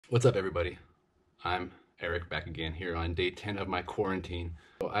What's up, everybody? I'm Eric, back again here on day 10 of my quarantine.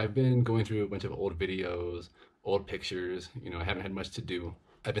 So I've been going through a bunch of old videos, old pictures. I haven't had much to do.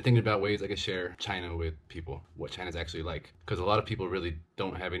 I've been thinking about ways I could share China with people, what China's actually like, because a lot of people really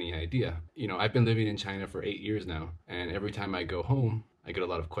don't have any idea. I've been living in China for 8 years now, and every time I go home, I get a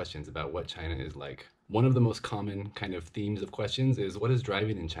lot of questions about what China is like. One of the most common kind of themes of questions is, what is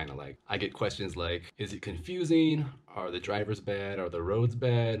driving in China like? I get questions like, is it confusing? Are the drivers bad? Are the roads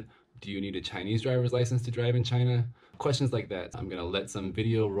bad? Do you need a Chinese driver's license to drive in China? Questions like that. I'm gonna let some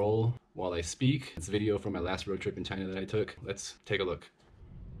video roll while I speak. It's a video from my last road trip in China that I took. Let's take a look.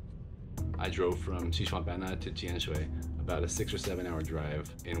 I drove from Xishuangbanna to Jianshui, about a 6 or 7 hour drive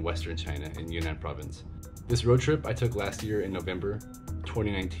in western China in Yunnan province. This road trip I took last year in November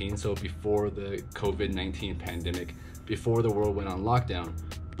 2019, so before the COVID-19 pandemic, before the world went on lockdown.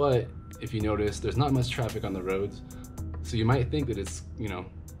 But if you notice, there's not much traffic on the roads, so you might think that it's,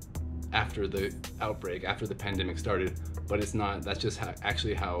 after the outbreak, after the pandemic started, but it's not. That's just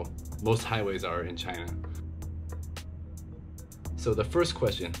actually how most highways are in China. So the first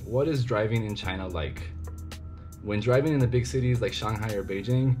question, what is driving in China like? When driving in the big cities like Shanghai or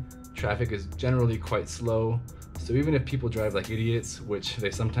Beijing, traffic is generally quite slow. So even if people drive like idiots, which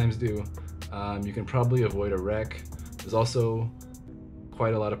they sometimes do, you can probably avoid a wreck. There's also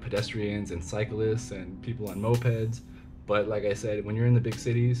quite a lot of pedestrians and cyclists and people on mopeds. But like I said, when you're in the big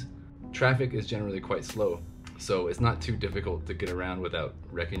cities, traffic is generally quite slow. So it's not too difficult to get around without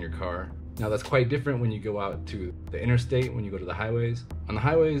wrecking your car. Now that's quite different when you go out to the interstate, when you go to the highways. On the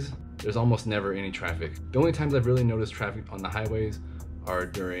highways, there's almost never any traffic. The only times I've really noticed traffic on the highways are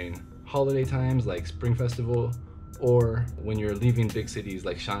during holiday times like Spring Festival, or when you're leaving big cities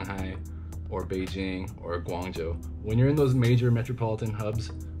like Shanghai or Beijing or Guangzhou. When you're in those major metropolitan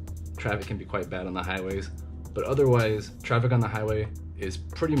hubs, traffic can be quite bad on the highways, but otherwise, traffic on the highway is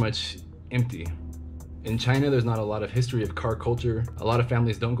pretty much empty. In China, there's not a lot of history of car culture. A lot of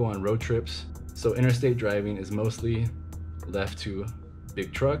families don't go on road trips, so interstate driving is mostly left to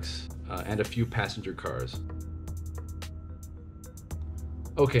big trucks and a few passenger cars.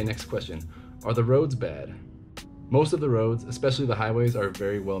 Okay, next question. Are the roads bad? Most of the roads, especially the highways, are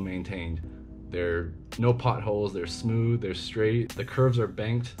very well maintained. There are no potholes, they're smooth, they're straight, the curves are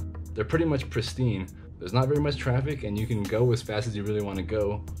banked. They're pretty much pristine. There's not very much traffic and you can go as fast as you really want to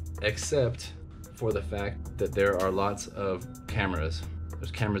go, except for the fact that there are lots of cameras.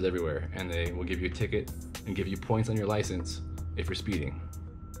 There's cameras everywhere and they will give you a ticket and give you points on your license if you're speeding.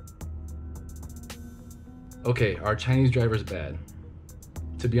 Okay, are Chinese drivers bad?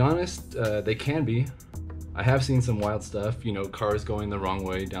 To be honest, they can be. I have seen some wild stuff, cars going the wrong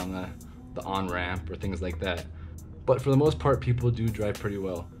way down the on-ramp or things like that. But for the most part, people do drive pretty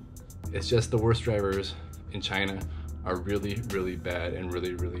well. It's just the worst drivers in China are really, really bad and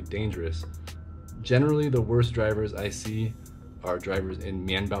really, really dangerous. Generally, the worst drivers I see are drivers in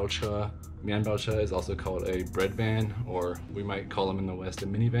mianbaoche. Mianbaoche is also called a bread van, or we might call them in the West a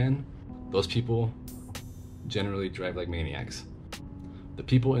minivan. Those people generally drive like maniacs. The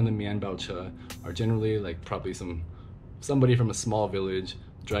people in the mianbaoche are generally like probably somebody from a small village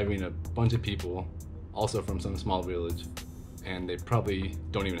driving a bunch of people also from some small village, and they probably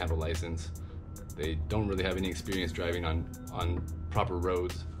don't even have a license. They don't really have any experience driving on proper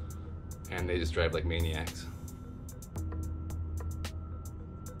roads, and they just drive like maniacs.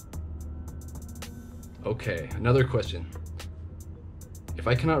 Okay, another question. If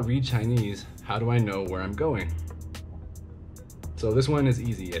I cannot read Chinese, how do I know where I'm going? So this one is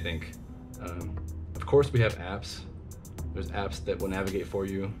easy, I think. Of course we have apps. There's apps that will navigate for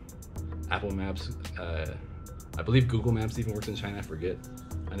you. Apple Maps, I believe Google Maps even works in China, I forget.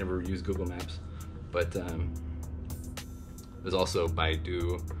 I never use Google Maps. But there's also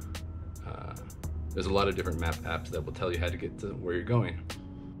Baidu. There's a lot of different map apps that will tell you how to get to where you're going.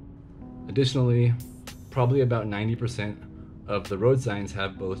 Additionally, probably about 90% of the road signs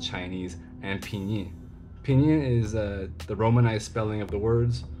have both Chinese and Pinyin. Pinyin is the romanized spelling of the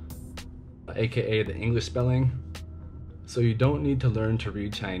words, aka the English spelling. So you don't need to learn to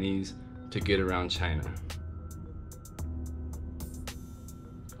read Chinese to get around China.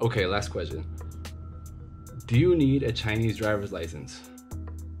 Okay, last question. Do you need a Chinese driver's license?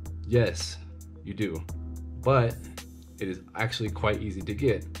 Yes, you do, but it is actually quite easy to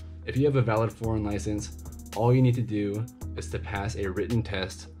get. If you have a valid foreign license, all you need to do is to pass a written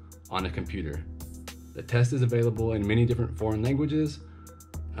test on a computer. The test is available in many different foreign languages,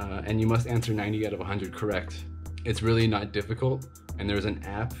 and you must answer 90 out of 100 correct. It's really not difficult, and there's an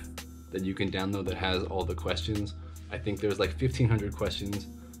app that you can download that has all the questions. I think there's like 1,500 questions,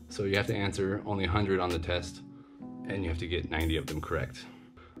 so you have to answer only 100 on the test, and you have to get 90 of them correct.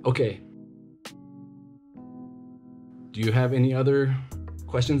 Okay. Do you have any other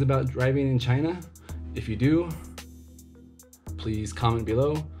questions about driving in China? If you do, please comment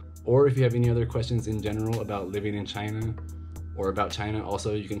below. Or if you have any other questions in general about living in China or about China,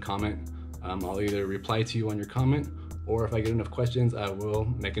 also you can comment. I'll either reply to you on your comment, or if I get enough questions, I will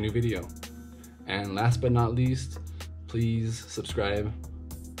make a new video. And last but not least, please subscribe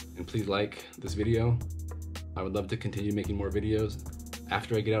and please like this video. I would love to continue making more videos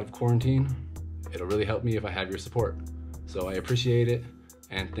after I get out of quarantine. It'll really help me if I have your support. So I appreciate it,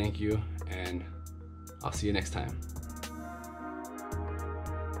 and thank you, and I'll see you next time.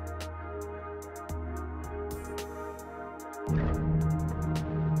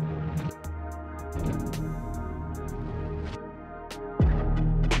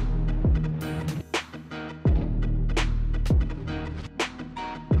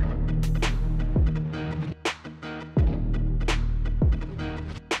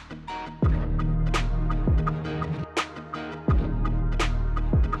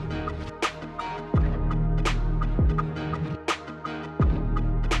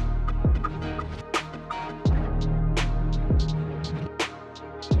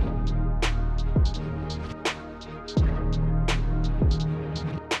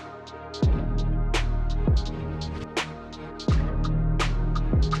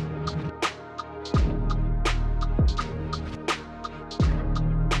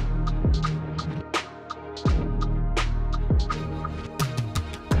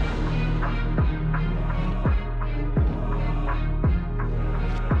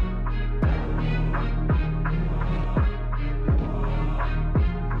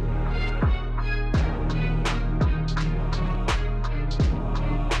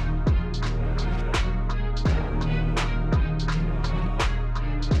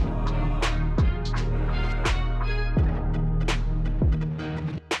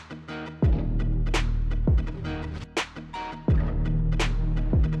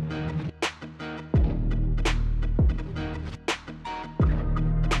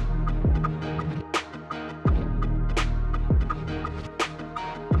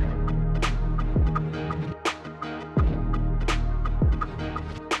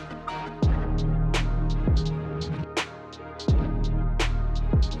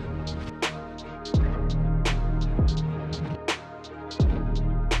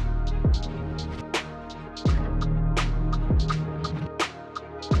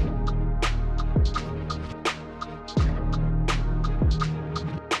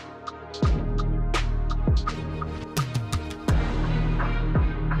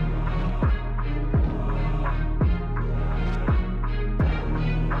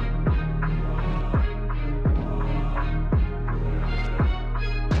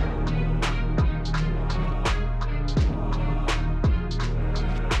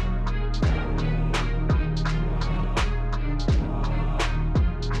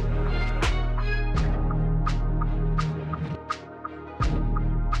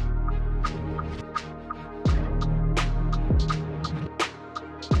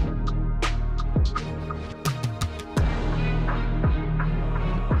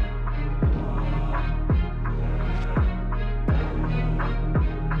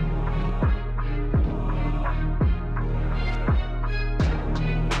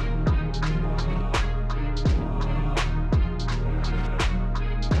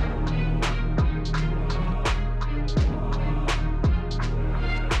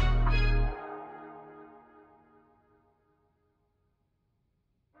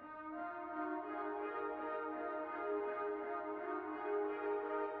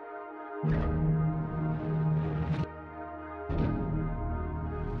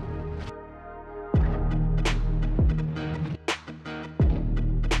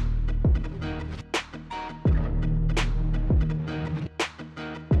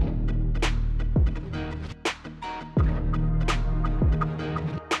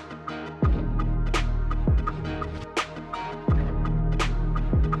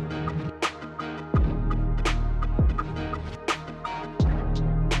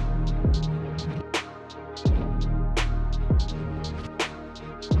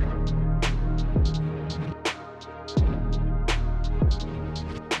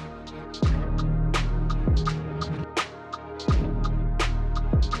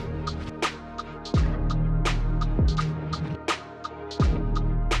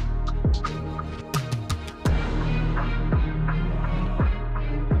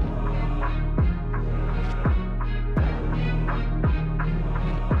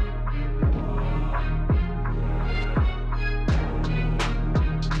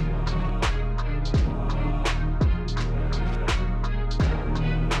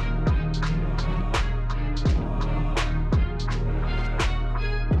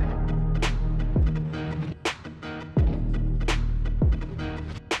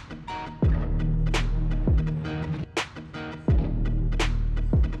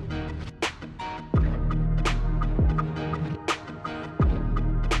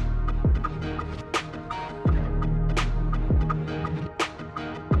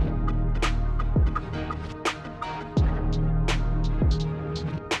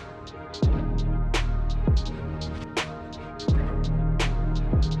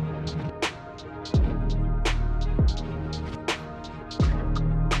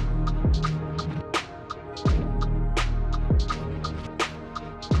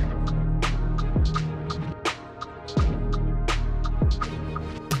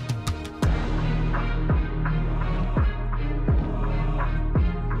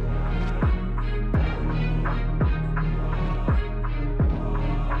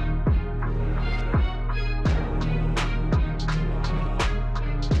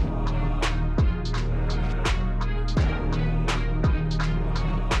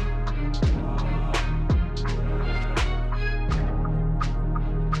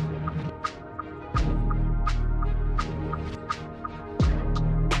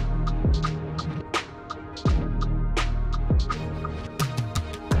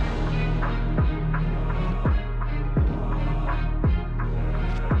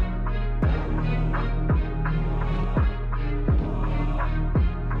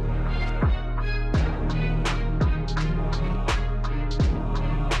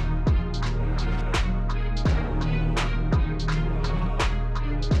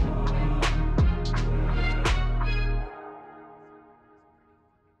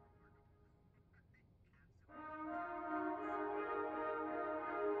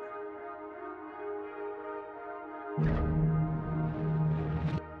 you.